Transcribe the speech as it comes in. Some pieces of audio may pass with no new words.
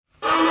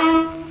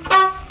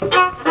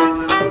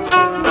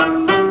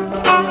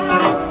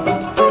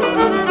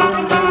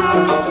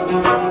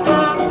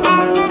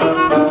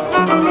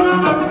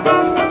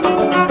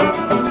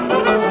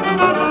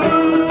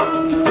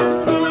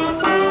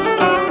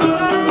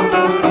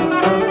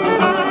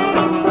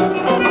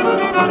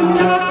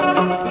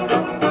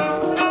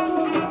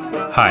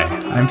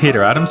I'm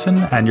Peter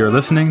Adamson, and you're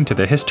listening to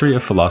the History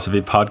of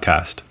Philosophy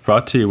podcast,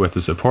 brought to you with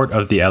the support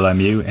of the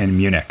LMU in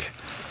Munich,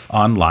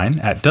 online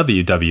at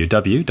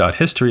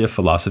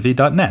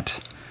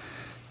www.historyofphilosophy.net.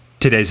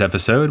 Today's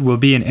episode will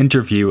be an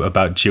interview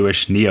about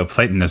Jewish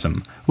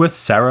Neoplatonism with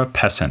Sarah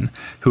Pessin,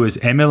 who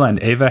is Emil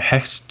and Eva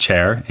Hecht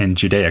Chair in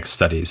Judaic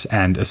Studies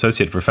and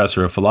Associate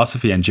Professor of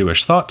Philosophy and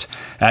Jewish Thought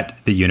at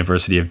the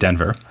University of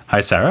Denver.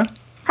 Hi, Sarah.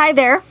 Hi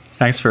there.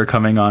 Thanks for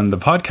coming on the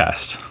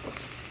podcast.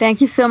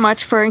 Thank you so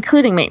much for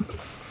including me.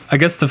 I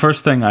guess the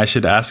first thing I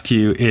should ask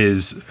you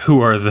is, who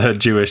are the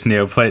Jewish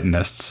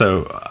Neoplatonists?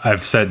 So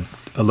I've said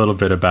a little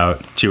bit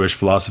about Jewish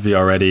philosophy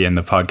already in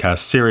the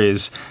podcast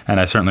series, and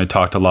I certainly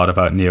talked a lot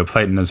about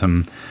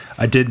Neoplatonism.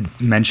 I did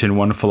mention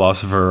one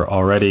philosopher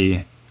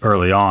already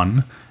early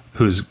on,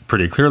 who's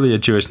pretty clearly a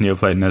Jewish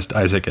Neoplatonist,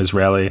 Isaac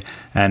Israeli,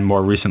 and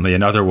more recently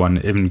another one,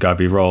 Ibn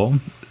Gabirol.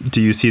 Do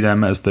you see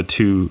them as the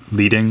two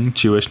leading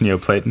Jewish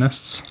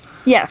Neoplatonists?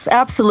 Yes,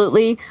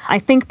 absolutely. I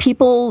think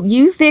people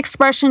use the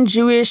expression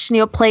Jewish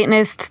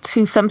Neoplatonist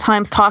to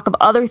sometimes talk of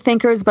other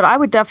thinkers, but I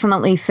would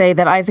definitely say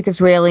that Isaac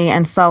Israeli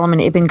and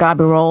Solomon Ibn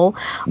Gabirol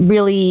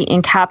really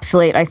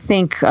encapsulate, I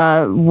think,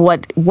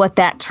 what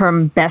that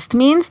term best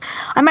means.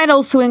 I might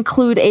also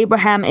include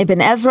Abraham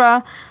ibn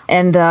Ezra,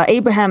 and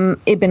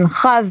Abraham ibn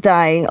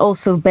Chazdai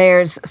also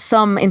bears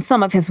in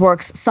some of his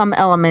works, some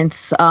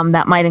elements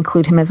that might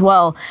include him as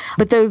well.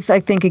 But those, I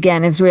think,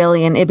 again,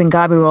 Israeli and Ibn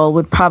Gabirol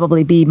would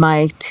probably be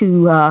my two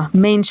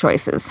main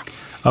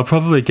choices. I'll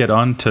probably get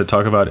on to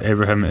talk about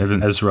Abraham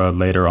ibn Ezra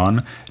later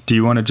on. Do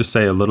you want to just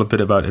say a little bit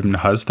about Ibn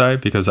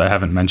Chazdai? Because I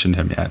haven't mentioned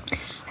him yet.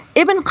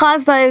 Ibn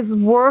Chazdai's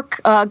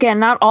work, again,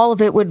 not all of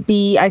it would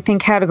be, I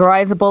think,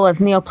 categorizable as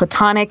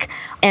Neoplatonic.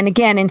 And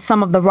again, in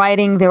some of the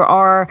writing, there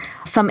are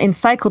some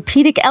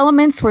encyclopedic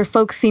elements where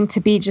folks seem to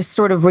be just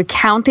sort of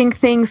recounting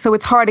things. So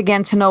it's hard,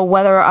 again, to know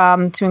whether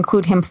to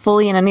include him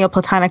fully in a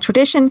Neoplatonic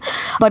tradition.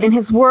 But in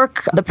his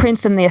work, The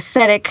Prince and the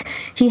Ascetic,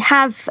 he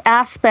has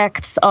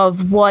aspects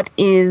of what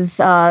is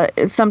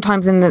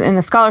sometimes in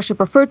the scholarship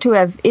referred to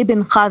as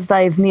Ibn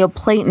Chazdai's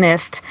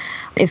Neoplatonist,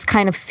 is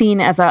kind of seen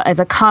as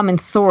a common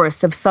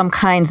source of some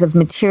kinds of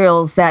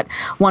materials that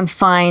one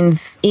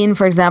finds in,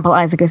 for example,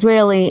 Isaac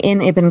Israeli,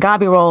 in Ibn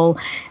Gabirol,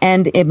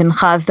 and Ibn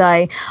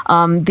Chazdai.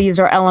 These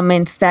are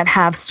elements that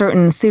have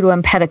certain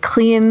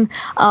pseudo-Empedoclean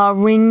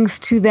rings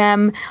to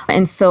them,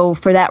 and so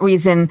for that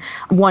reason,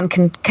 one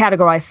can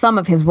categorize some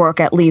of his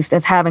work, at least,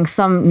 as having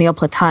some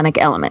Neoplatonic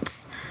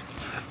elements.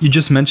 You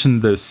just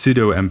mentioned the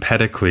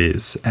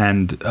Pseudo-Empedocles,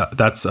 and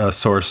that's a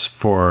source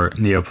for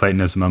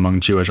Neoplatonism among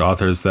Jewish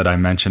authors that I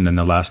mentioned in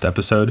the last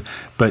episode.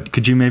 But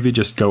could you maybe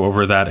just go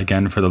over that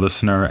again for the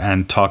listener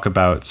and talk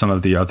about some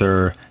of the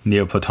other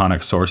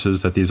Neoplatonic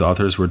sources that these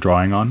authors were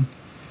drawing on?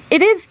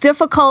 It is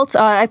difficult,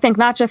 I think,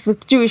 not just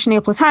with Jewish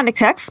Neoplatonic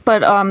texts,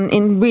 but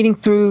in reading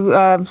through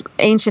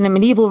ancient and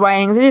medieval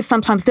writings, it is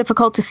sometimes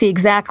difficult to see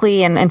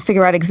exactly and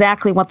figure out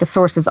exactly what the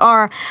sources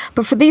are.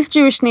 But for these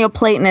Jewish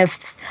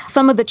Neoplatonists,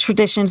 some of the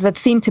traditions that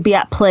seem to be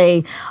at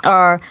play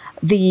are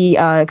the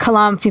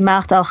Kalam fi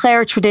Macht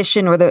al-Khair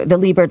tradition, or the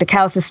Liber de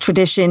Causis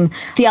tradition,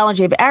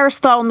 theology of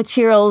Aristotle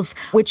materials,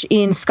 which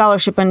in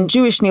scholarship on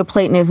Jewish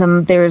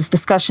Neoplatonism, there's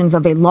discussions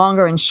of a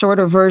longer and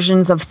shorter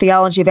versions of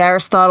theology of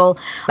Aristotle,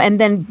 and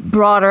then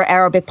broader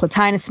Arabic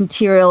Plotinus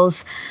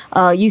materials.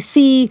 You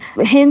see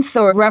hints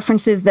or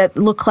references that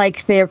look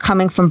like they're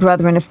coming from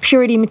Brethren of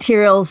Purity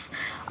materials,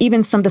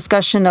 even some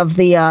discussion of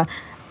the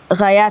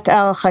Ghayat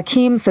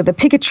al-Hakim, so the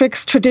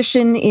Picatrix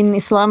tradition in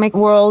Islamic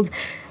world,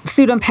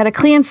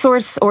 Pseudo-Empedoclean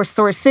source or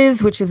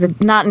sources, which is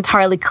not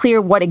entirely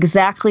clear what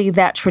exactly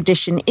that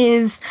tradition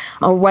is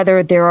or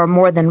whether there are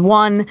more than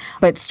one,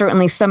 but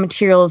certainly some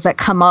materials that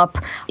come up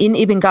in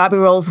Ibn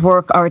Gabirol's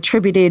work are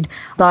attributed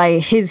by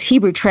his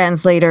Hebrew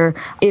translator,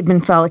 Ibn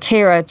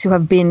Falakera, to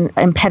have been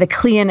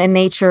Empedoclean in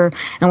nature,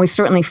 and we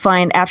certainly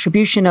find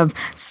attribution of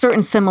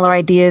certain similar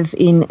ideas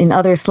in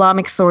other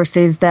Islamic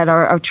sources that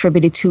are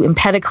attributed to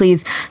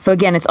Empedocles. So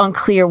again, it's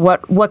unclear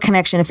what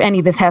connection, if any,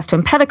 this has to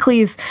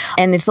Empedocles,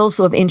 and it's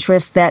also of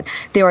interest that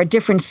there are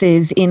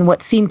differences in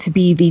what seem to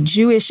be the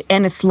Jewish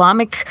and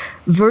Islamic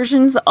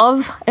versions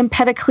of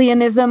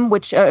Empedocleanism,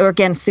 which are,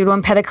 again,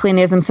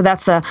 pseudo-Empedocleanism, so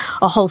that's a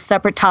whole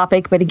separate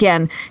topic. But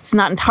again, it's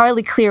not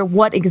entirely clear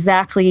what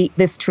exactly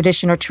this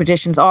tradition or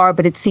traditions are,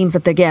 but it seems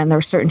that, again, there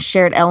are certain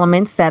shared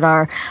elements that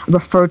are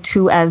referred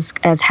to as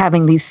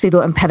having these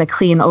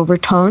pseudo-Empedoclean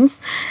overtones.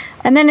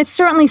 And then it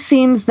certainly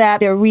seems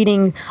that they're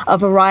reading a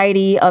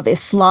variety of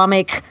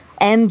Islamic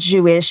and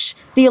Jewish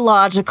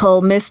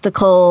theological,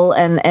 mystical,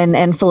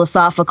 and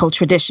philosophical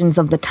traditions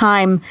of the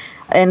time.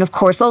 And of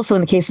course, also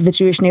in the case of the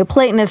Jewish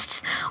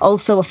Neoplatonists,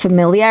 also a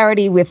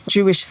familiarity with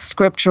Jewish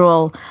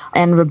scriptural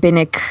and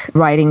rabbinic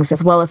writings,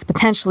 as well as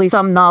potentially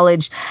some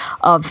knowledge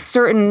of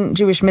certain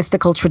Jewish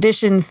mystical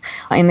traditions.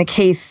 In the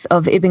case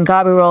of Ibn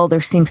Gabirol,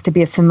 there seems to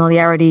be a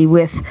familiarity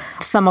with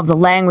some of the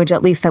language,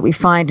 at least that we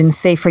find in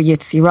Sefer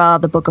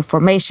Yetzirah, the Book of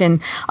Formation.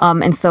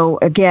 And so,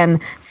 again,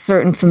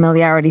 certain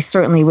familiarity,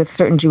 certainly with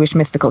certain Jewish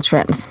mystical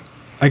trends.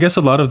 I guess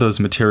a lot of those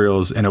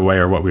materials, in a way,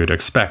 are what we would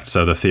expect.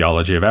 So the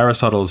theology of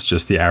Aristotle is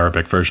just the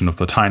Arabic version of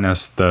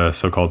Plotinus. The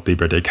so-called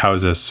Liber de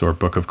Causis, or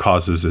Book of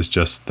Causes, is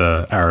just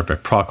the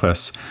Arabic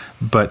Proclus.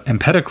 But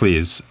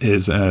Empedocles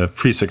is a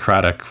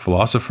pre-Socratic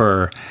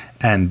philosopher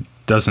and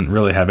doesn't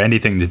really have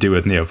anything to do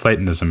with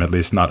Neoplatonism, at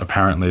least not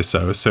apparently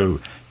so. So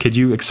could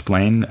you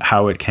explain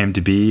how it came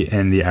to be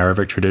in the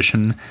Arabic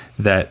tradition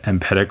that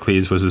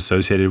Empedocles was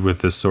associated with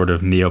this sort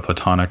of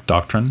Neoplatonic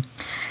doctrine?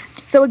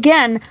 So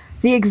again,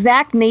 the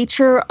exact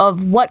nature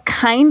of what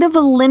kind of a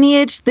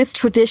lineage this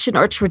tradition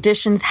or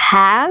traditions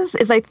has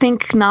is, I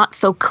think, not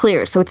so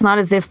clear. So it's not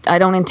as if I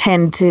don't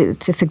intend to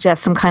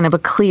suggest some kind of a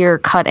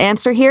clear-cut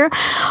answer here.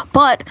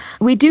 But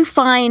we do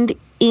find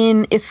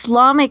in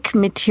Islamic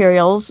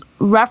materials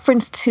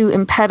reference to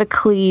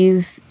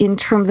Empedocles in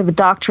terms of a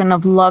doctrine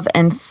of love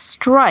and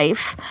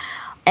strife,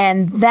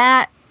 and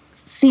that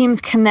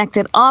seems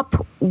connected up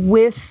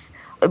with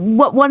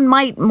what one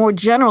might more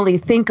generally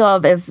think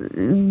of as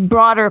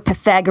broader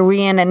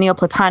Pythagorean and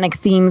Neoplatonic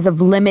themes of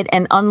limit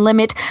and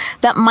unlimit.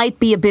 That might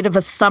be a bit of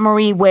a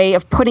summary way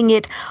of putting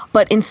it,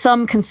 but in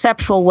some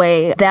conceptual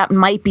way, that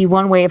might be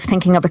one way of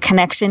thinking of a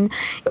connection.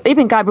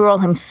 Ibn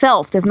Gabirol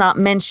himself does not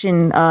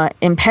mention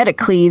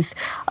Empedocles.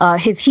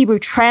 His Hebrew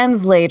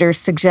translator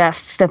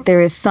suggests that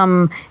there is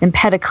some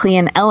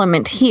Empedoclean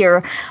element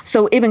here.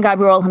 So Ibn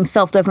Gabirol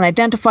himself doesn't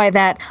identify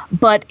that,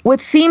 but what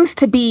seems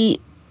to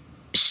be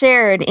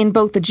shared in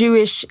both the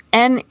Jewish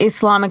and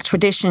Islamic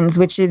traditions,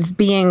 which is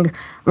being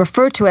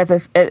referred to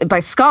as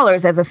by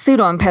scholars as a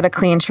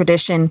pseudo-Empedoclean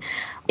tradition,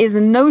 is a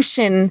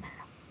notion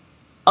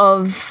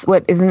of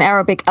what is in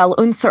Arabic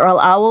al-unsur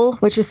al-awwal,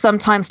 which is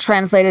sometimes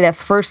translated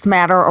as first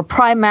matter or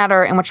prime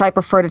matter, and which I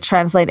prefer to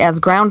translate as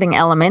grounding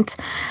element.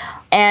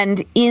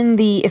 And in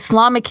the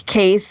Islamic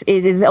case,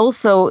 in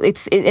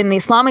the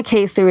Islamic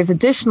case, there is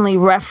additionally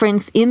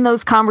reference in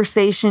those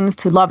conversations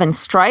to love and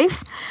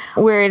strife,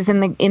 whereas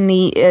in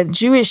the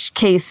Jewish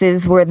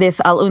cases where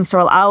this al-unsur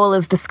al-awwal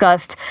is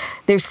discussed,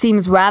 there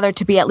seems rather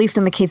to be, at least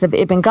in the case of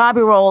Ibn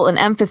Gabirol, an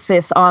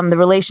emphasis on the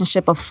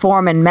relationship of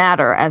form and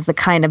matter as the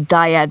kind of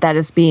dyad that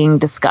is being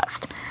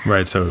discussed.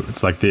 Right, so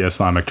it's like the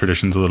Islamic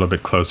tradition's a little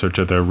bit closer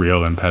to the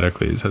real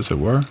Empedocles, as it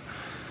were.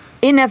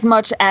 In as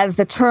much as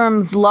the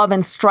terms love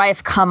and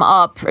strife come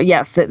up,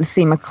 yes, it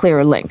seems a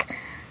clear link.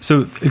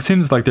 So it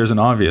seems like there's an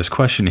obvious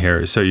question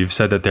here. So you've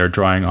said that they're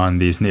drawing on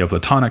these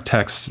Neoplatonic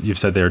texts. You've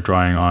said they're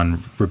drawing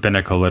on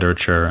rabbinical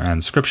literature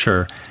and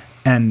scripture.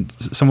 And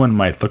someone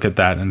might look at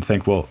that and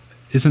think, well,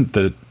 isn't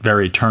the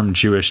very term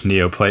Jewish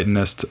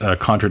Neoplatonist a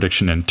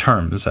contradiction in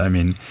terms? I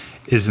mean,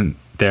 isn't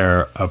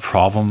there a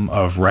problem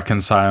of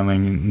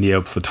reconciling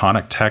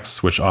Neoplatonic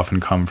texts, which often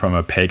come from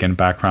a pagan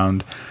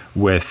background,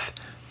 with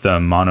the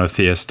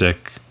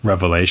monotheistic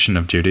revelation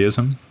of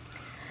Judaism?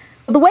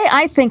 The way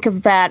I think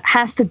of that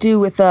has to do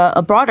with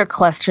a broader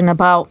question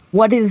about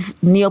what is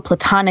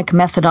Neoplatonic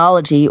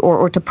methodology,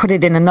 or to put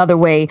it in another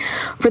way,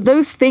 for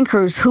those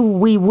thinkers who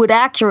we would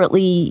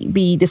accurately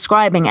be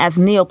describing as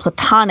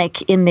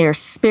Neoplatonic in their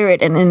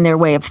spirit and in their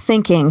way of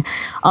thinking,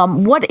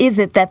 what is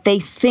it that they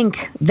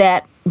think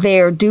that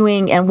they're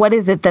doing, and what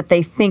is it that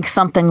they think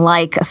something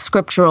like a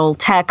scriptural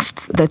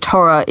text, the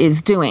Torah,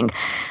 is doing,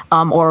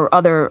 or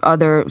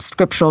other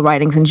scriptural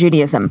writings in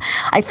Judaism?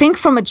 I think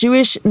from a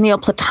Jewish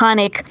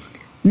Neoplatonic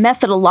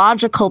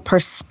methodological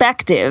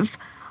perspective,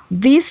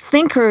 these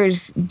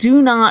thinkers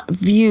do not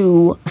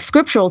view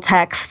scriptural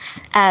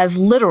texts as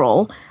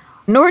literal,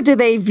 nor do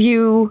they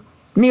view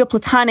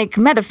Neoplatonic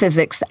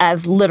metaphysics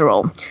as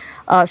literal.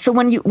 So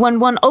when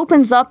one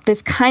opens up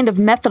this kind of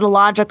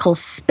methodological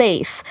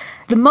space,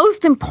 the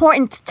most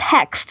important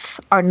texts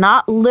are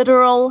not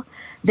literal.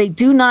 They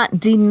do not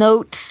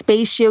denote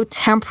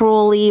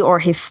spatio-temporally or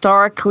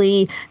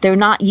historically. They're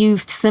not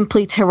used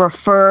simply to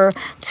refer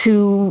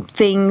to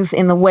things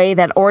in the way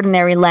that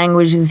ordinary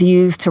language is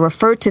used to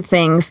refer to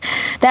things.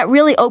 That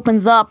really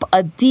opens up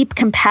a deep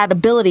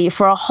compatibility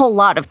for a whole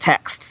lot of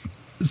texts.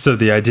 So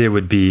the idea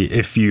would be,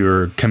 if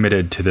you're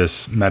committed to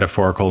this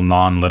metaphorical,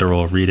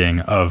 non-literal reading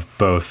of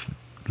both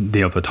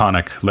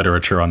Neoplatonic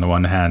literature on the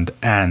one hand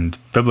and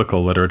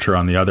biblical literature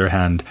on the other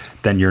hand,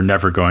 then you're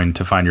never going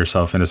to find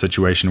yourself in a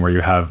situation where you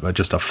have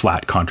just a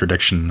flat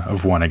contradiction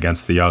of one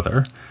against the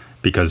other,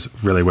 because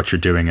really what you're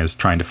doing is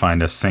trying to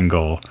find a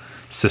single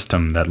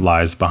system that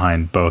lies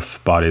behind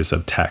both bodies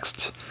of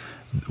text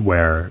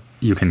where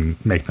you can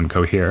make them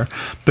cohere.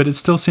 But it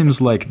still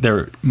seems like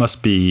there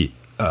must be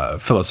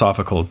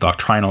philosophical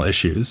doctrinal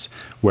issues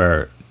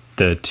where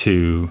the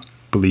two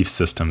belief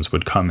systems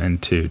would come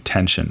into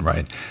tension,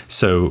 right?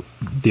 So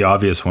the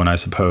obvious one, I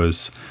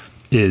suppose,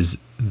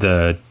 is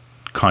the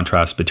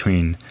contrast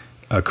between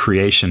a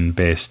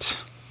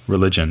creation-based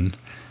religion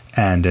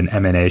and an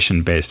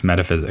emanation-based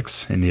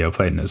metaphysics in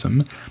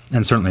Neoplatonism.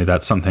 And certainly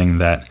that's something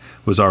that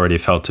was already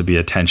felt to be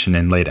a tension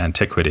in late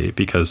antiquity,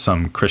 because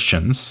some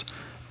Christians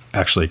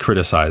actually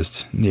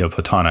criticized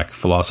Neoplatonic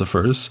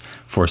philosophers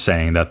for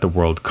saying that the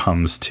world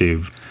comes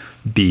to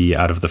be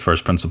out of the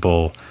first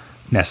principle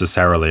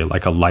necessarily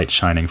like a light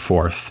shining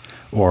forth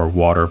or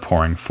water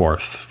pouring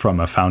forth from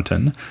a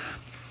fountain.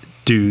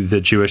 do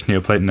the Jewish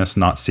Neoplatonists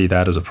not see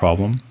that as a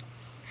problem?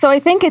 So I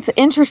think it's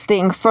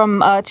interesting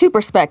from two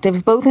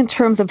perspectives, both in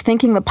terms of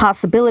thinking the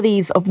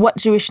possibilities of what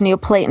Jewish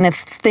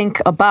Neoplatonists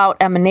think about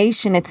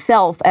emanation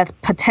itself as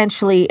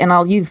potentially, and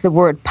I'll use the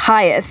word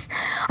pious.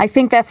 I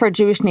think that for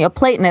Jewish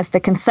Neoplatonists, the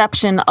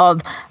conception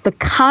of the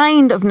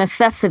kind of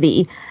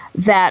necessity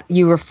that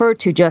you referred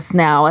to just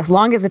now, as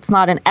long as it's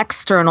not an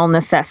external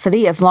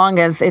necessity, as long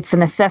as it's a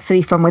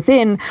necessity from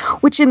within,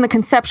 which in the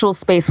conceptual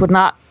space would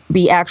not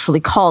be actually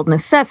called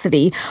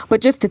necessity, but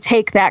just to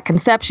take that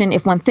conception,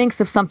 if one thinks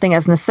of something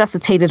as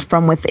necessitated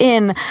from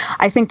within,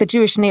 I think the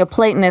Jewish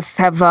Neoplatonists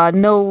have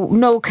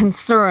no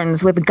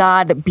concerns with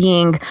God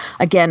being,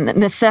 again,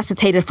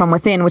 necessitated from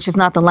within, which is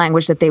not the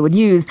language that they would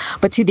use,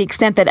 but to the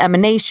extent that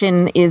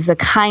emanation is a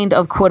kind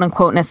of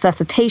quote-unquote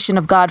necessitation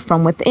of God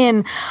from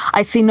within,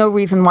 I see no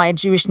reason why a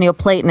Jewish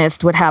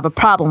Neoplatonist would have a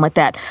problem with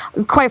that.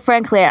 Quite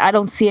frankly, I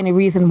don't see any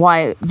reason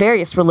why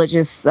various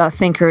religious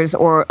thinkers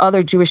or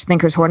other Jewish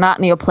thinkers who are not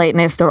Neoplatonists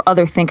or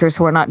other thinkers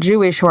who are not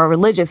Jewish, who are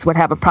religious, would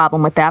have a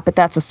problem with that, but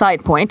that's a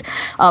side point.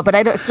 But I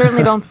actually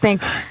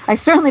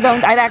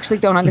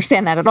don't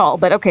understand that at all,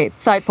 but okay,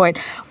 side point.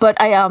 But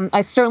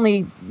I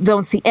certainly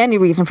don't see any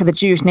reason for the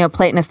Jewish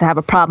Neoplatonists to have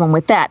a problem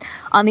with that.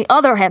 On the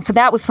other hand, so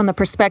that was from the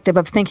perspective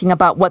of thinking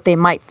about what they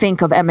might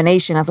think of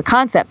emanation as a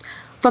concept.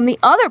 From the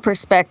other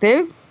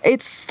perspective,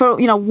 it's for,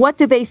 what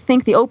do they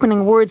think the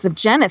opening words of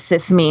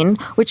Genesis mean,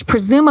 which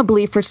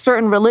presumably for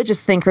certain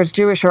religious thinkers,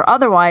 Jewish or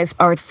otherwise,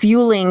 are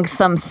fueling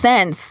some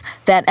sense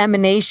that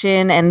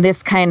emanation and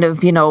this kind of,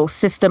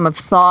 system of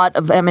thought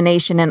of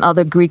emanation and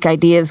other Greek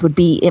ideas would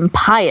be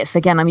impious.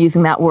 Again, I'm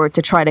using that word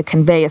to try to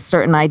convey a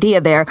certain idea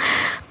there.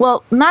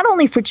 Well, not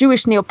only for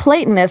Jewish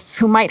Neoplatonists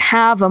who might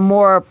have a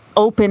more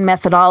open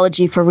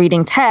methodology for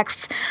reading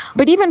texts,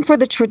 but even for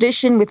the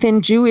tradition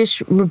within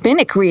Jewish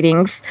rabbinic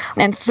readings,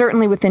 and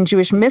certainly within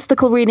Jewish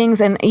mystical readings,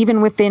 and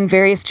even within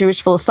various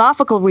Jewish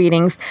philosophical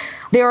readings,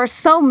 there are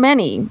so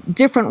many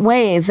different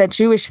ways that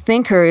Jewish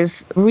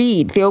thinkers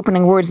read the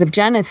opening words of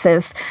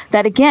Genesis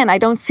that, again, I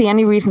don't see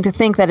any reason to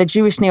think that a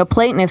Jewish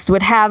Neoplatonist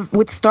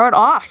would start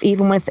off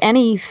even with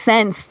any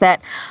sense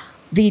that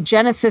the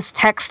Genesis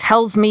text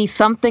tells me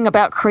something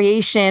about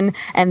creation,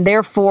 and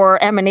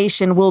therefore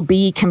emanation will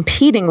be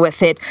competing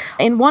with it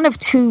in one of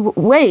two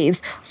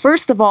ways.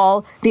 First of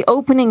all, the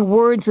opening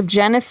words of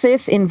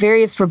Genesis in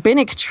various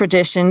rabbinic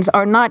traditions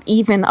are not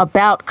even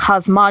about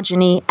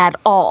cosmogony at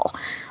all.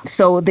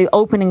 So the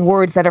opening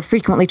words that are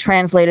frequently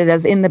translated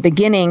as "in the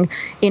beginning"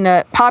 in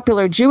a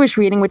popular Jewish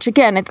reading, which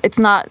again, it's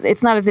not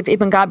as if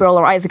Ibn Gabriel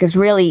or Isaac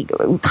Israeli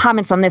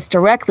comments on this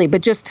directly,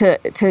 but just to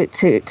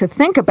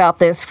think about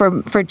this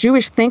for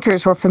Jewish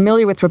thinkers who are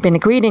familiar with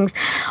rabbinic readings,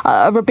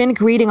 a rabbinic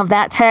reading of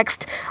that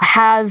text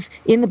has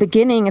 "in the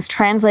beginning" is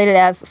translated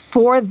as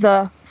 "for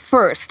the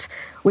first,"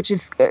 which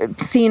is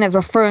seen as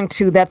referring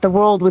to that the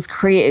world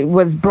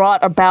was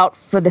brought about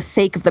for the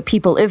sake of the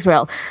people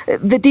Israel.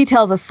 The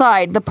details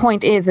aside, the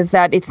point is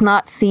that it's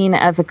not seen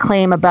as a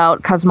claim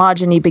about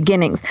cosmogony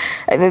beginnings.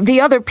 The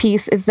other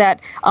piece is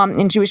that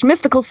in Jewish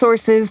mystical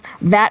sources,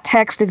 that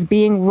text is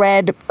being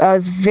read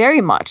as very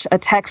much a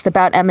text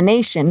about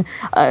emanation,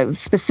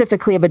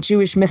 specifically of a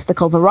Jewish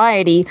mystical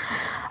variety.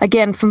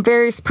 Again, from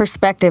various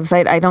perspectives,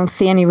 I don't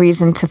see any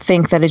reason to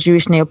think that a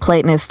Jewish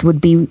Neoplatonist would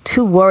be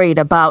too worried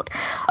about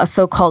a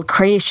so-called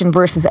creation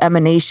versus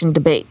emanation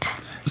debate.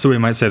 So we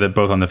might say that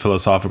both on the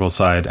philosophical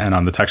side and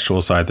on the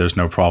textual side, there's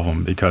no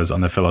problem, because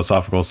on the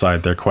philosophical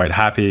side, they're quite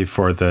happy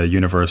for the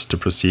universe to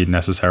proceed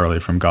necessarily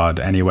from God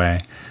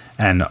anyway.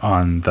 And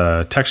on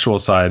the textual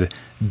side,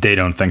 they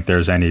don't think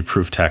there's any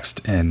proof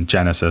text in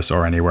Genesis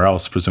or anywhere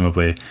else,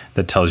 presumably,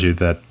 that tells you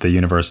that the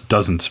universe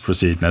doesn't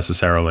proceed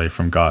necessarily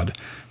from God.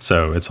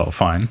 So it's all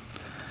fine.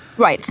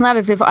 Right. It's not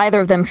as if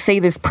either of them say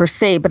this per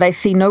se, but I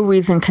see no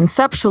reason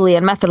conceptually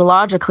and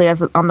methodologically,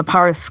 as on the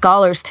part of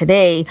scholars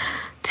today,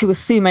 to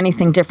assume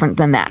anything different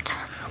than that.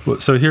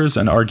 Well, so here's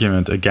an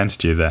argument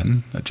against you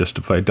then, just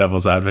to play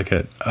devil's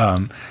advocate.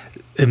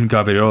 Ibn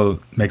Gabriel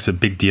makes a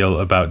big deal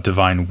about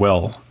divine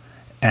will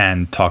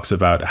and talks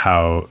about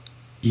how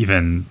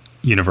even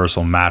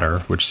universal matter,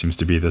 which seems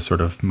to be the sort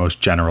of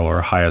most general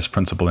or highest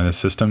principle in his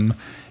system,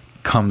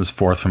 comes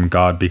forth from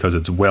God because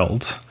it's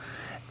willed.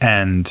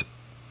 And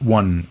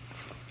one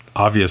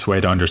obvious way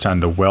to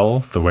understand the will,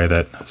 the way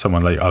that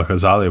someone like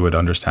Al-Ghazali would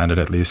understand it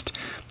at least,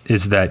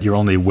 is that you're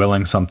only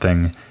willing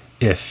something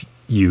if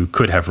you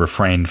could have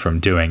refrained from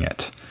doing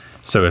it.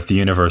 So if the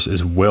universe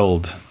is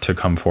willed to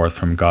come forth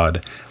from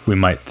God, we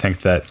might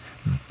think that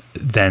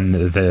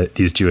then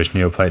these Jewish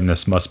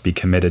Neoplatonists must be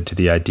committed to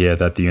the idea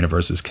that the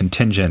universe is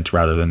contingent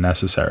rather than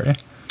necessary.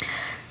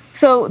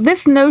 So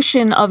this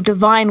notion of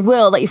divine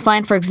will that you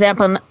find, for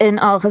example, in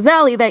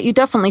Al-Ghazali, that you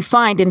definitely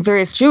find in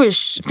various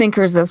Jewish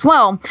thinkers as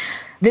well,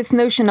 this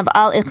notion of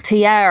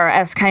al-ikhtiyar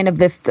as kind of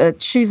this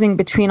choosing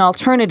between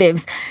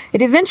alternatives.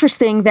 It is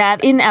interesting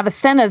that in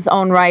Avicenna's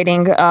own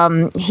writing,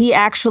 he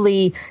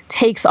actually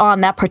takes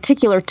on that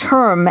particular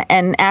term,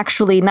 and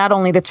actually not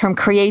only the term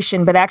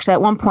creation, but actually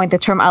at one point the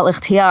term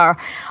al-ikhtiyar,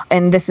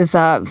 and this is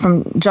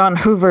from John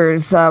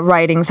Hoover's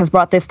writings, has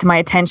brought this to my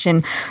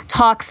attention,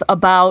 talks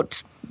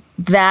about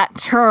that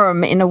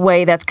term in a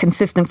way that's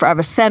consistent for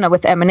Avicenna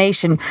with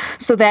emanation,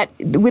 so that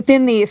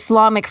within the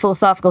Islamic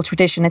philosophical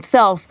tradition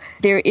itself,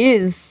 there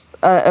is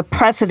a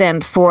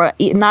precedent for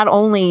not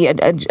only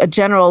a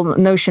general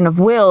notion of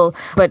will,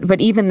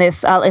 but even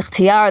this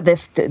al-ikhtiyar,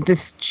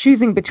 this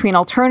choosing between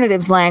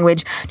alternatives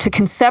language, to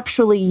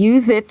conceptually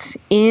use it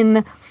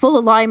in full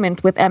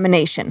alignment with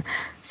emanation.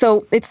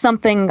 So it's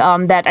something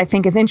that I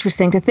think is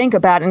interesting to think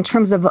about in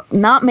terms of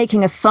not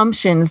making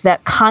assumptions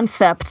that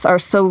concepts are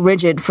so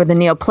rigid for the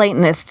Neoplatonists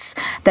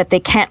that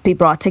they can't be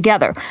brought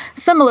together.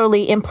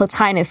 Similarly, in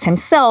Plotinus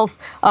himself,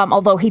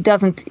 although he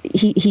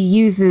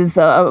uses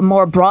a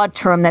more broad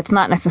term that's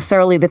not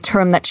necessarily the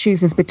term that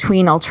chooses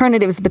between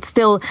alternatives, but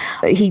still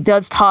he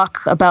does talk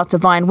about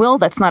divine will.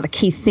 That's not a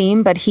key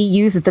theme, but he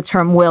uses the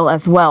term will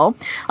as well.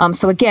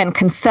 So again,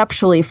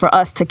 conceptually, for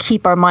us to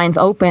keep our minds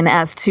open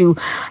as to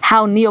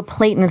how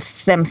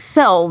Neoplatonists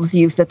themselves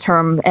use the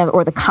term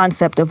or the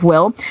concept of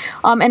will.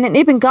 And in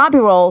Ibn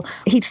Gabirol,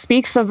 he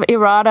speaks of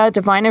irada,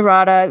 divine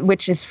irada,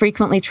 which is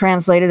frequently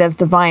translated as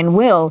divine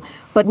will.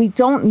 But we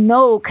don't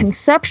know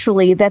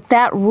conceptually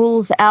that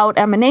rules out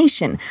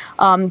emanation.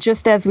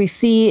 Just as we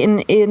see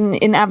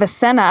in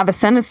Avicenna.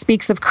 Avicenna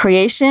speaks of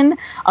creation,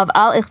 of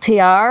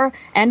al-ikhtiyar,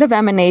 and of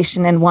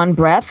emanation in one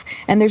breath.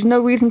 And there's no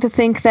reason to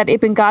think that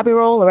Ibn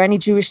Gabirol or any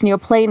Jewish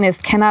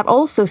Neoplatonist cannot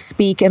also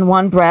speak in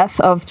one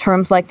breath of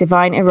terms like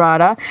divine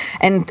irada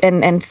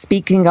and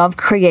speaking of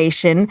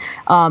creation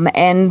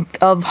and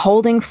of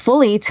holding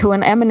fully to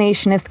an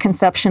emanationist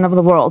conception of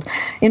the world.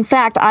 In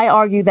fact, I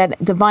argue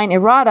that divine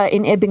irada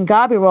in Ibn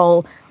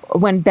Gabirol,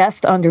 when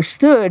best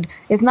understood,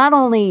 is not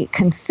only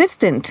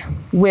consistent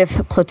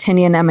with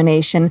Plotinian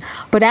emanation,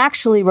 but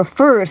actually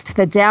refers to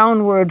the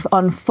downward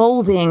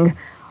unfolding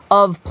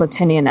of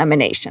Plotinian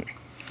emanation.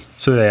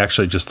 So they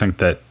actually just think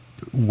that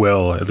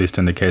will, at least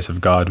in the case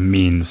of God,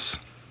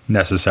 means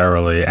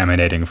necessarily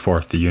emanating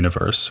forth the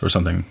universe or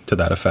something to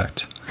that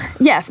effect.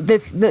 Yes,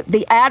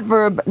 the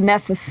adverb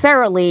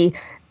necessarily,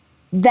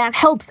 that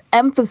helps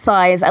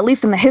emphasize, at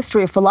least in the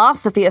history of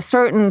philosophy, a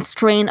certain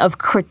strain of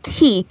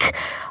critique.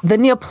 The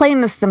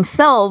Neoplatonists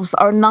themselves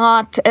are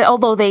not,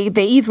 although they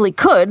easily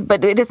could,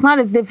 but it's not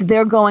as if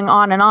they're going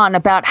on and on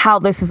about how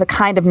this is a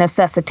kind of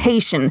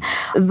necessitation.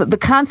 The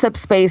concept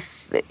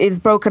space is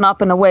broken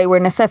up in a way where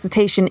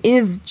necessitation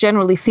is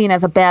generally seen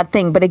as a bad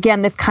thing. But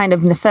again, this kind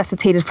of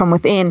necessitated from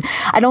within,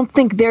 I don't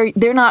think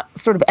they're not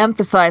sort of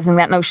emphasizing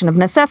that notion of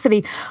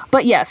necessity.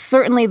 But yes,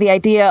 certainly the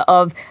idea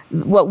of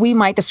what we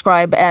might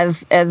describe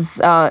as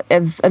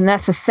a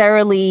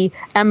necessarily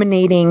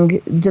emanating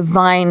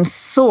divine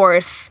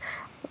source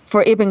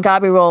for Ibn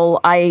Gabirol,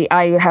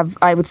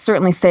 I would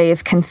certainly say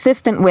is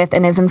consistent with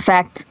and is in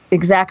fact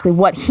exactly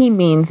what he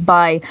means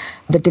by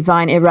the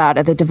divine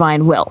irada, the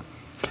divine will.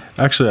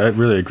 Actually, I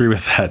really agree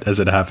with that as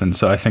it happens.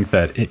 So I think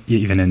that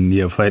even in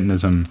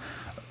Neoplatonism,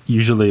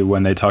 usually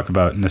when they talk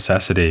about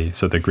necessity,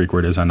 so the Greek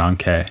word is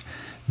ananke,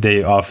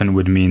 they often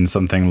would mean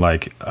something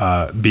like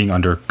being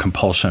under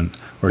compulsion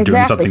or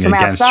doing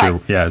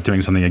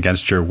something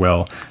against your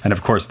will. And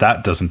of course,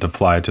 that doesn't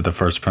apply to the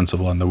first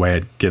principle in the way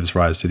it gives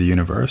rise to the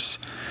universe.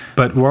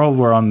 But while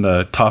we're on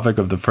the topic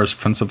of the first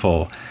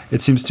principle,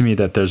 it seems to me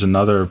that there's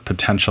another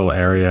potential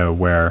area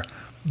where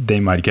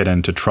they might get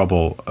into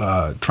trouble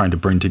trying to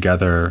bring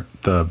together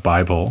the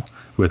Bible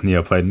with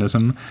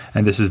Neoplatonism,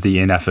 and this is the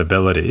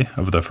ineffability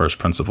of the first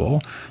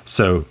principle.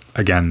 So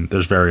again,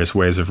 there's various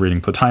ways of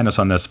reading Plotinus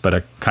on this, but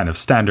a kind of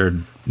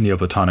standard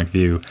Neoplatonic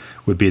view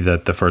would be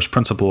that the first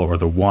principle, or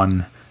the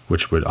one,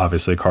 which would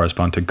obviously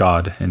correspond to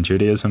God in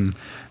Judaism,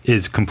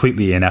 is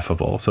completely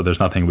ineffable. So there's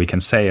nothing we can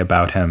say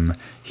about him.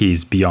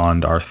 He's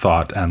beyond our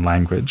thought and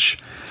language.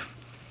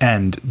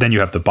 And then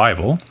you have the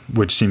Bible,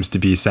 which seems to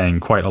be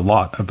saying quite a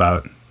lot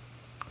about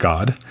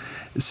God.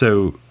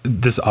 So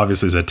this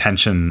obviously is a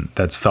tension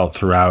that's felt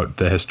throughout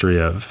the history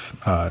of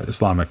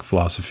Islamic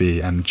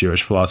philosophy and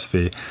Jewish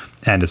philosophy,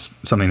 and it's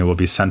something that will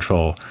be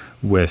central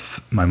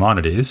with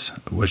Maimonides,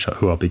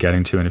 who I'll be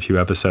getting to in a few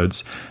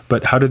episodes.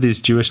 But how do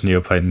these Jewish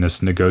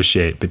Neoplatonists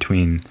negotiate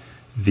between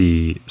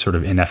the sort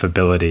of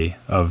ineffability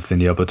of the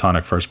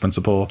Neoplatonic first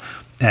principle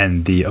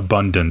and the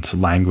abundant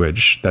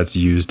language that's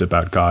used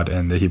about God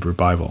in the Hebrew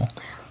Bible?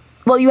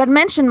 Well, you had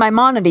mentioned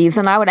Maimonides,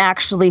 and I would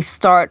actually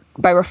start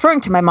by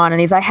referring to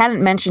Maimonides. I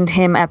hadn't mentioned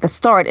him at the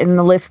start in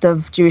the list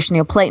of Jewish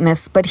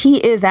Neoplatonists, but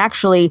he is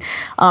actually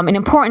an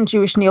important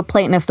Jewish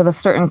Neoplatonist of a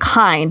certain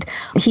kind.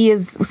 He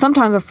is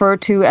sometimes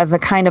referred to as a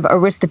kind of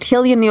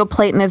Aristotelian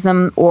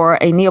Neoplatonism or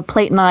a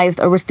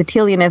Neoplatonized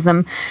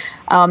Aristotelianism,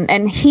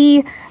 and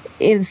he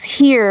is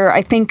here,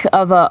 I think,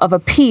 of a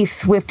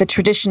piece with the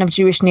tradition of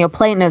Jewish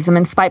Neoplatonism,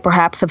 in spite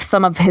perhaps of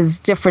some of his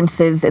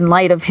differences in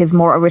light of his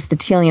more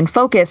Aristotelian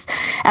focus,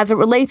 as it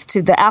relates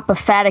to the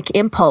apophatic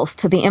impulse,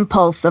 to the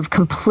impulse of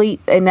complete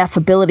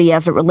ineffability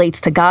as it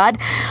relates to God.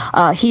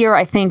 Here,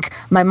 I think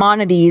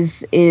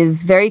Maimonides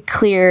is very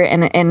clear,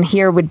 and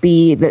here would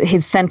be that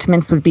his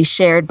sentiments would be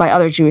shared by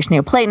other Jewish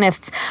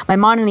Neoplatonists.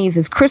 Maimonides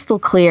is crystal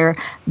clear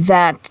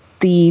that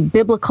the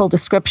biblical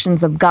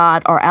descriptions of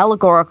God are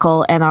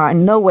allegorical and are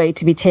in no way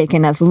to be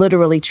taken as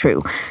literally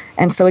true.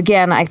 And so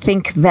again, I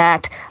think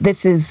that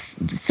this is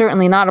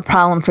certainly not a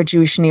problem for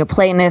Jewish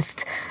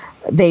Neoplatonists.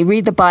 They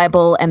read the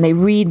Bible, and they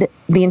read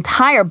the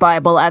entire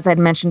Bible, as I'd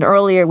mentioned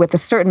earlier, with a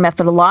certain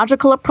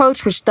methodological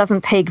approach, which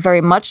doesn't take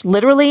very much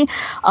literally,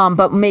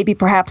 but maybe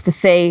perhaps to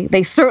say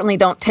they certainly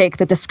don't take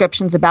the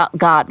descriptions about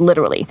God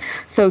literally.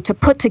 So to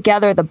put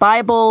together the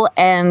Bible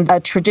and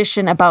a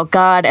tradition about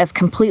God as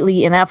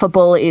completely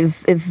ineffable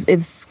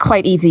is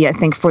quite easy, I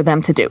think, for them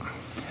to do.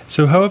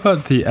 So how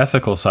about the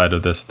ethical side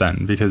of this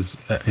then?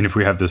 Because if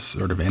we have this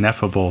sort of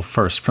ineffable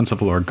first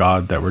principle or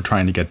God that we're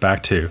trying to get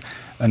back to,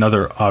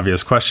 another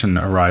obvious question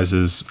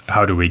arises: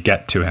 how do we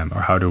get to him,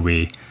 or how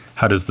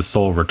does the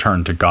soul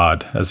return to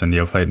God, as a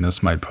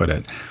Neoplatonist might put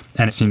it?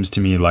 And it seems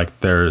to me like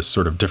there's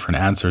sort of different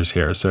answers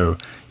here. So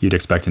you'd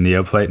expect a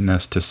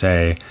Neoplatonist to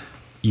say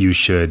you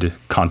should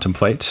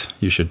contemplate,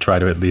 you should try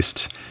to at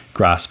least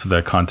grasp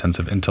the contents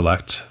of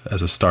intellect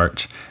as a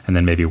start, and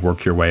then maybe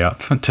work your way up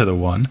to the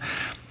one.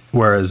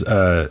 Whereas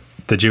the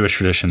Jewish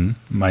tradition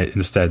might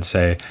instead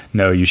say,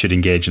 no, you should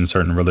engage in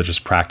certain religious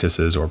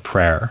practices or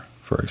prayer,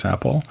 for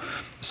example.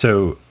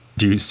 So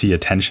do you see a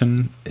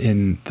tension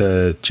in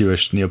the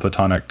Jewish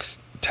Neoplatonic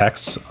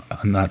texts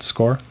on that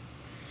score?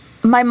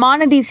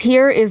 Maimonides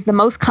here is the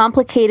most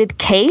complicated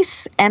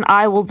case, and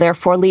I will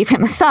therefore leave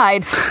him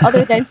aside,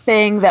 other than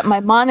saying that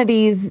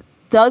Maimonides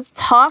does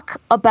talk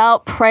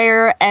about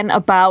prayer and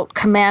about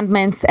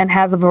commandments, and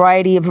has a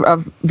variety of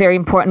very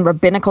important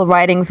rabbinical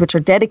writings which are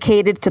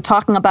dedicated to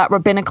talking about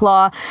rabbinic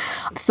law.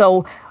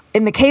 So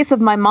in the case of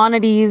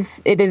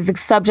Maimonides, it is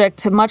subject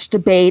to much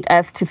debate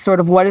as to sort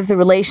of what is the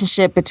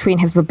relationship between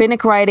his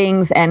rabbinic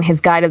writings and his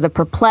Guide of the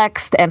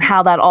Perplexed, and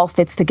how that all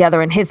fits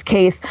together in his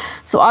case.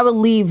 So I will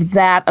leave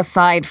that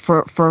aside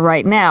for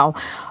right now.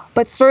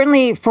 But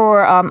certainly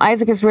for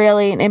Isaac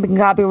Israeli and Ibn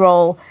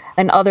Gabirol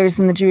and others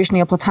in the Jewish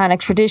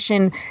Neoplatonic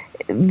tradition,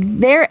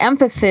 their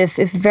emphasis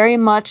is very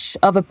much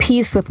of a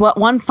piece with what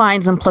one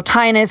finds in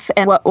Plotinus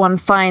and what one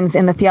finds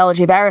in the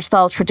theology of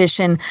Aristotle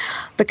tradition,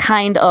 the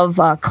kind of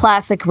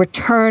classic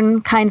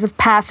return kinds of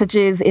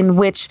passages in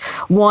which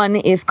one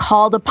is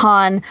called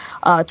upon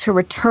to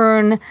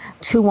return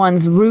to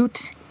one's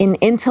root in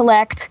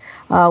intellect,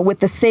 with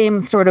the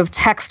same sort of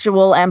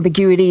textual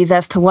ambiguities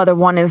as to whether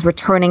one is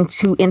returning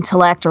to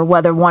intellect or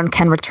whether one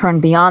can return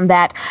beyond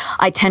that.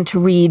 I tend to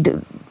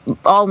read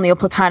all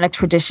Neoplatonic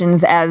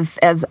traditions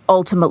as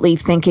ultimately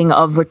thinking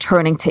of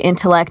returning to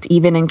intellect,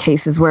 even in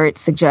cases where it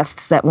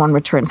suggests that one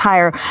returns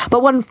higher.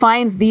 But one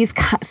finds these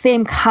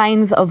same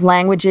kinds of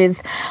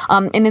languages.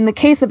 And in the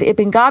case of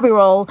Ibn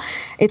Gabirol,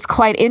 it's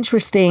quite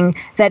interesting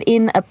that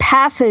in a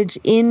passage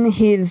in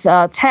his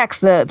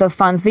text, the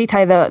Fons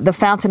Vitae, the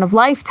Fountain of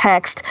Life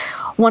text,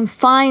 one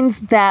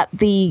finds that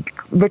the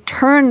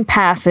return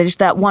passage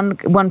that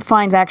one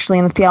finds actually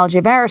in the theology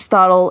of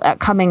Aristotle,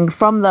 coming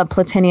from the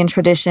Platinian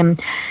tradition,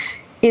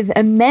 is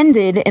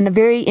amended in a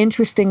very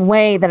interesting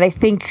way that I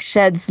think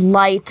sheds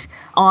light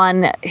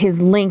on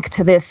his link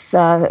to this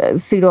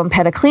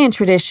pseudo-Empedoclean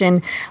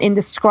tradition in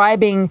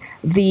describing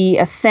the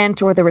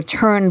ascent or the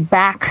return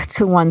back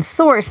to one's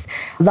source.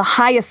 The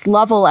highest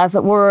level, as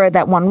it were,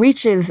 that one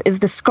reaches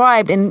is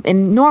described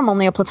in normal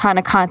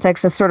Neoplatonic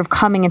context as sort of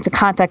coming into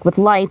contact with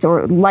light,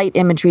 or light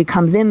imagery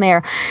comes in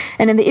there.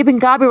 And in the Ibn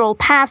Gabirol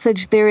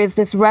passage, there is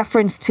this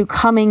reference to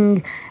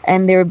coming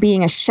and there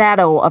being a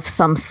shadow of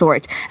some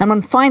sort. And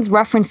one finds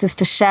references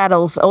to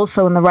shadows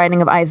also in the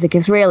writing of Isaac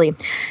Israeli.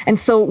 And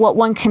so what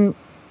one can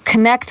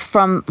connect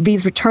from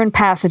these return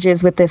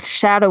passages with this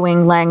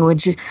shadowing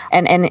language,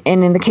 and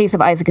in the case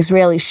of Isaac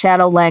Israeli,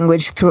 shadow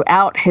language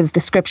throughout his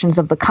descriptions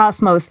of the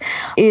cosmos,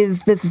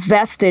 is this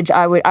vestige,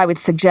 I would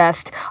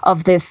suggest,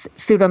 of this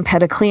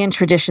pseudo-Empedoclean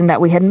tradition that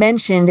we had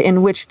mentioned,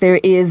 in which there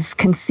is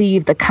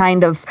conceived a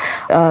kind of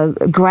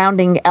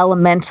grounding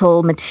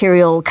elemental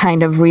material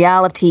kind of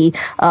reality,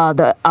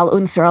 the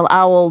al-unsur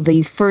al-awwal,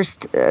 the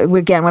first,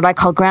 again, what I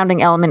call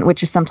grounding element,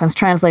 which is sometimes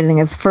translated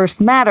as first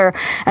matter,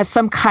 as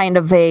some kind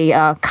of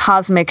a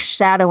cosmic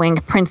shadowing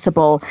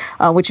principle,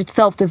 which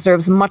itself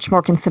deserves much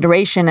more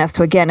consideration as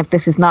to, again, if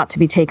this is not to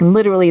be taken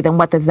literally, then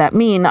what does that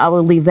mean? I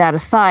will leave that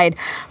aside.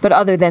 But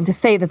other than to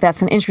say that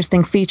that's an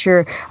interesting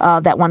feature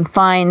that one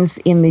finds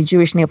in the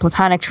Jewish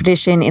Neoplatonic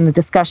tradition, in the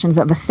discussions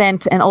of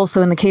ascent, and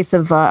also in the case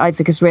of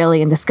Isaac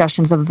Israeli, in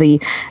discussions of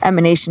the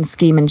emanation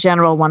scheme in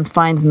general, one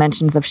finds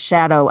mentions of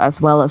shadow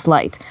as well as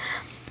light.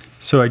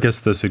 So I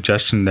guess the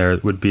suggestion there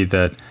would be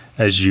that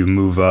as you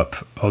move up,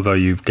 although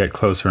you get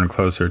closer and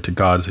closer to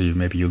God, so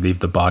maybe you leave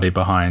the body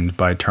behind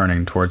by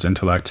turning towards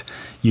intellect,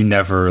 you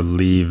never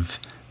leave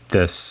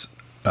this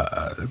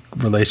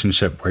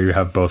relationship where you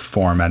have both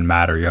form and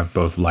matter, you have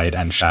both light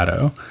and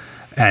shadow.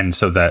 And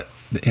so that,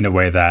 in a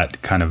way,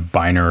 that kind of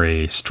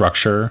binary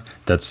structure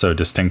that's so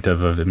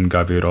distinctive of Ibn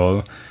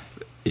Gabirol,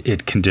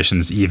 it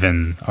conditions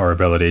even our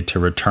ability to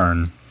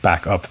return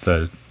back up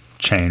the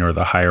chain or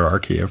the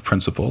hierarchy of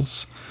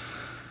principles.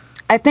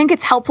 I think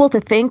it's helpful to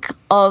think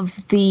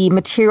of the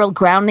material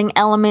grounding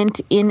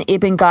element in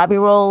Ibn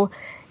Gabirol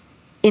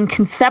in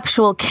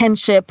conceptual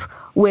kinship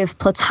with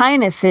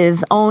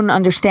Plotinus's own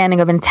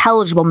understanding of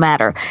intelligible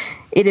matter.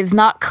 It is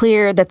not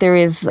clear that there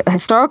is a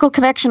historical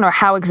connection or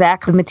how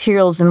exactly the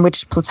materials in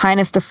which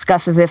Plotinus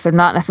discusses this are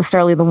not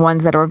necessarily the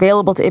ones that are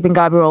available to Ibn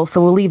Gabirol,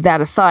 so we'll leave that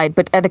aside.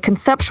 But at a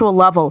conceptual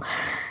level,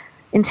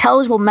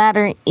 intelligible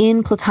matter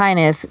in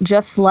Plotinus,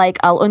 just like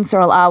al-unsur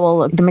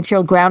al-awwal, the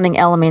material grounding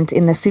element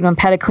in the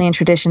Pseudo-Empedoclean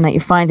tradition that you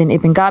find in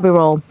Ibn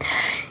Gabirol,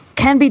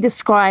 can be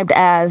described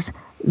as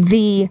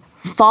the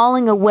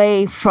falling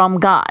away from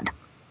God.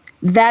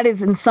 That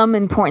is, in some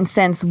important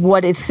sense,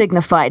 what is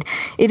signified.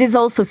 It is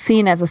also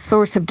seen as a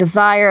source of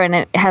desire, and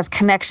it has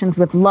connections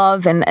with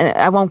love, and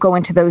I won't go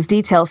into those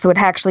details, so it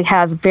actually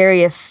has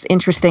various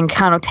interesting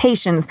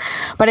connotations.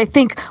 But I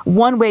think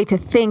one way to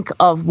think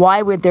of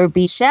why would there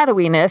be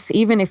shadowiness,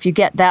 even if you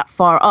get that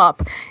far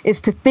up,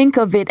 is to think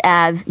of it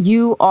as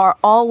you are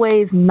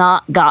always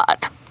not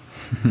God.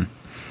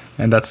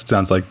 And that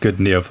sounds like good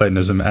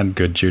Neoplatonism and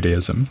good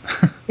Judaism.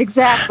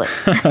 Exactly.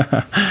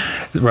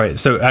 Right.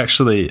 So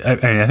actually, I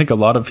mean, I think a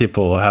lot of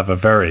people have a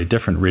very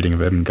different reading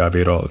of Ibn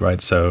Gabirol,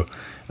 right? So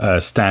a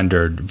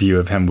standard view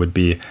of him would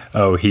be,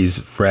 oh,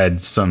 he's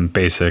read some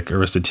basic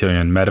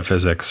Aristotelian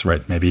metaphysics,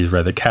 right? Maybe he's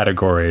read the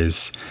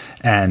categories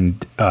and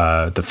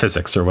the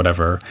physics or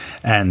whatever.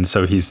 And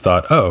so he's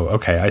thought, oh,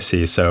 okay, I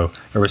see. So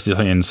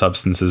Aristotelian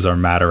substances are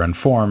matter and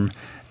form,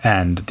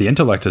 and the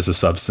intellect is a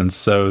substance,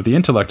 so the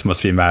intellect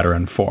must be matter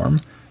and form.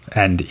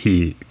 And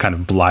he kind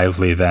of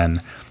blithely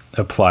then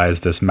applies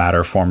this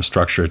matter-form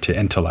structure to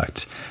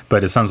intellect.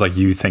 But it sounds like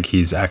you think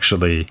he's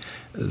actually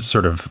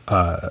sort of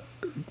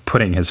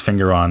putting his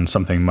finger on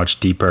something much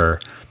deeper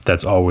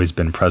that's always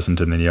been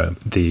present in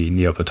the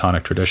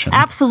Neoplatonic tradition.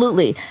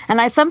 Absolutely. And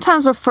I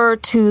sometimes refer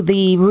to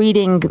the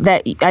reading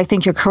that I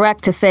think you're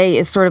correct to say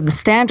is sort of the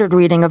standard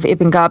reading of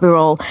Ibn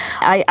Gabirol.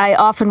 I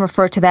often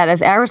refer to that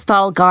as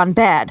Aristotle gone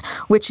bad,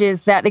 which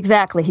is that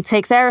exactly. He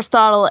takes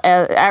Aristotle,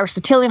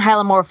 Aristotelian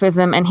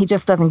hylomorphism, and he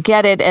just doesn't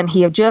get it, and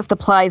he just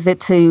applies it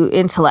to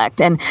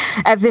intellect. And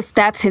as if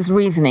that's his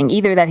reasoning,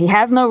 either that he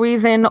has no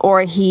reason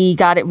or he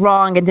got it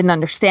wrong and didn't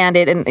understand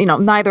it. And,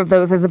 neither of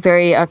those is a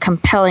very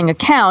compelling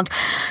account.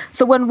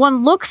 So when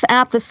one looks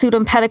at the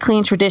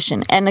Pseudo-Empedoclean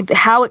tradition and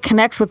how it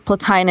connects with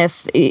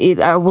Plotinus,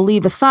 I will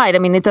leave aside. I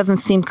mean, it doesn't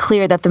seem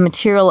clear that the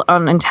material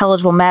on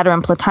intelligible matter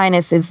in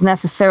Plotinus is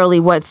necessarily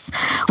what's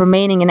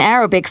remaining in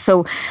Arabic.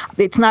 So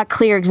it's not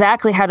clear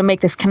exactly how to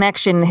make this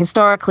connection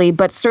historically,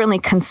 but certainly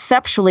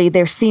conceptually,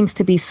 there seems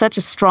to be such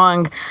a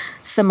strong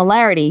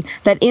similarity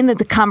that in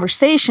the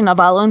conversation of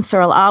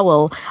al-unsur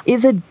al-awwal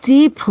is a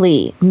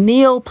deeply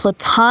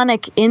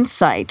Neoplatonic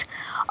insight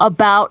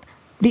about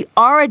the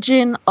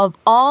origin of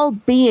all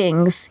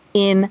beings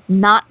in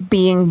not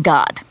being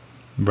God.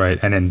 Right,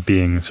 and in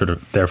being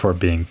therefore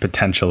being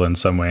potential in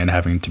some way and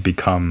having to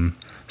become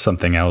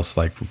something else,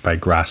 like by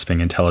grasping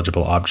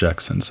intelligible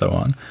objects and so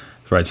on.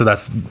 Right, so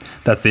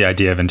that's the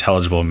idea of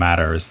intelligible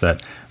matter, is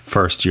that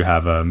first you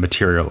have a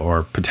material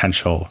or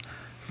potential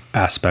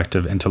aspect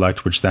of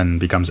intellect, which then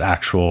becomes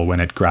actual when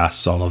it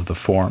grasps all of the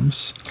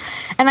forms.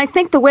 And I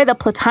think the way that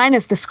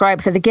Plotinus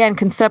describes it, again,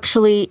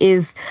 conceptually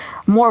is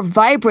more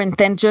vibrant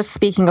than just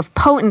speaking of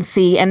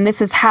potency, and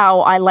this is how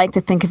I like to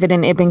think of it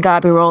in Ibn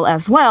Gabirol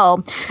as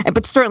well.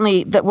 But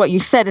certainly that what you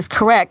said is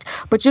correct,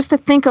 but just to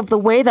think of the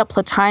way that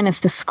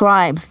Plotinus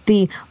describes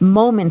the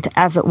moment,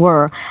 as it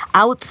were,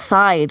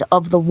 outside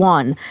of the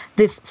one,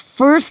 this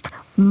first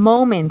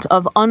moment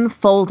of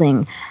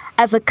unfolding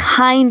as a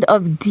kind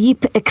of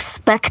deep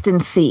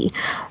expectancy,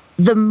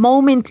 the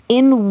moment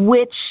in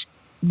which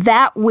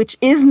that which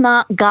is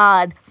not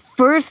God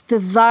first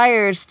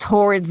desires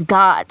towards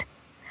God.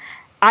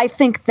 I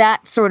think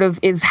that sort of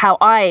is how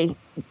I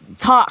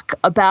talk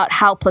about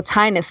how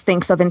Plotinus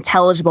thinks of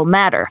intelligible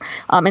matter.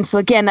 And so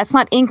again, that's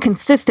not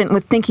inconsistent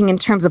with thinking in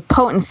terms of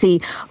potency,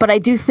 but I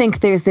do think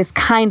there's this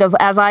kind of,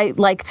 as I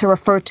like to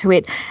refer to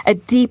it, a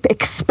deep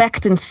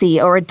expectancy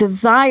or a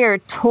desire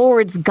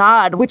towards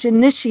God, which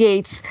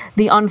initiates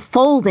the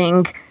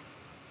unfolding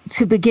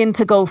to begin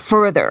to go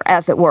further,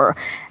 as it were.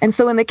 And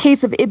so in the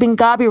case of Ibn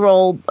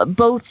Gabirol,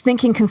 both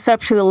thinking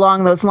conceptually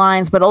along those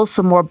lines, but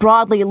also more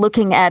broadly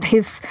looking at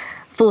his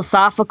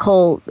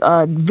philosophical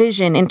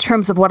vision in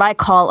terms of what I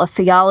call a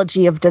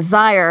theology of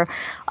desire,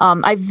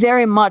 I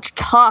very much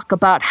talk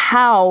about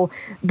how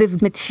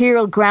this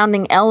material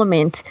grounding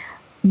element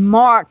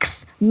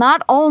marks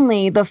not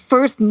only the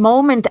first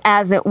moment,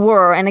 as it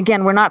were, and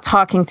again, we're not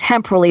talking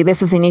temporally,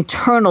 this is an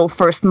eternal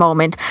first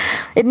moment.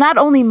 It not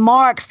only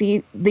marks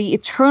the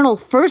eternal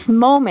first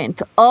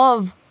moment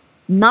of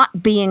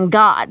not being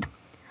God,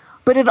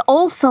 but it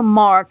also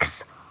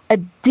marks a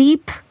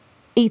deep,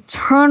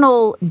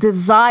 eternal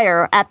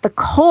desire at the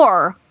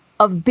core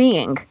of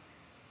being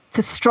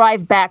to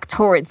strive back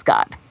towards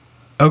God.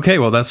 Okay,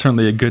 well, that's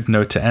certainly a good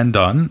note to end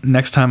on.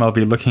 Next time I'll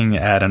be looking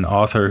at an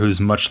author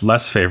who's much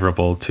less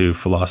favorable to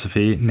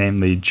philosophy,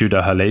 namely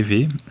Judah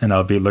Halevi, and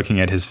I'll be looking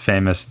at his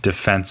famous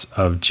defense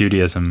of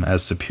Judaism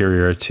as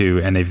superior to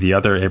any of the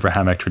other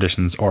Abrahamic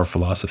traditions or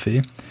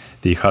philosophy,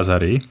 the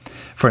Chazari.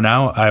 For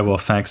now, I will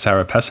thank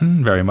Sarah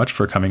Pessin very much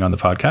for coming on the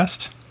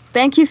podcast.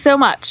 Thank you so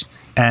much.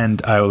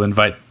 And I will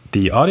invite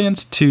the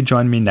audience to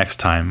join me next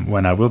time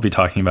when I will be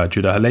talking about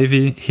Judah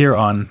Halevi here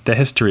on The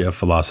History of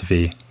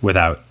Philosophy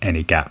Without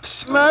Any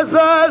Gaps. ما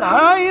زال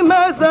حي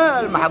ما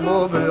زال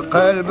محبوب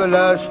القلب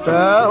لا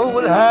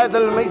اشتاهوا لهذا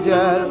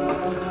المجال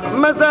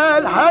ما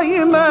زال حي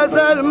ما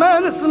زال ما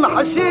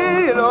نسمح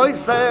شي لو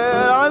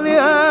يصير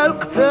عليها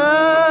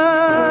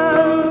القتال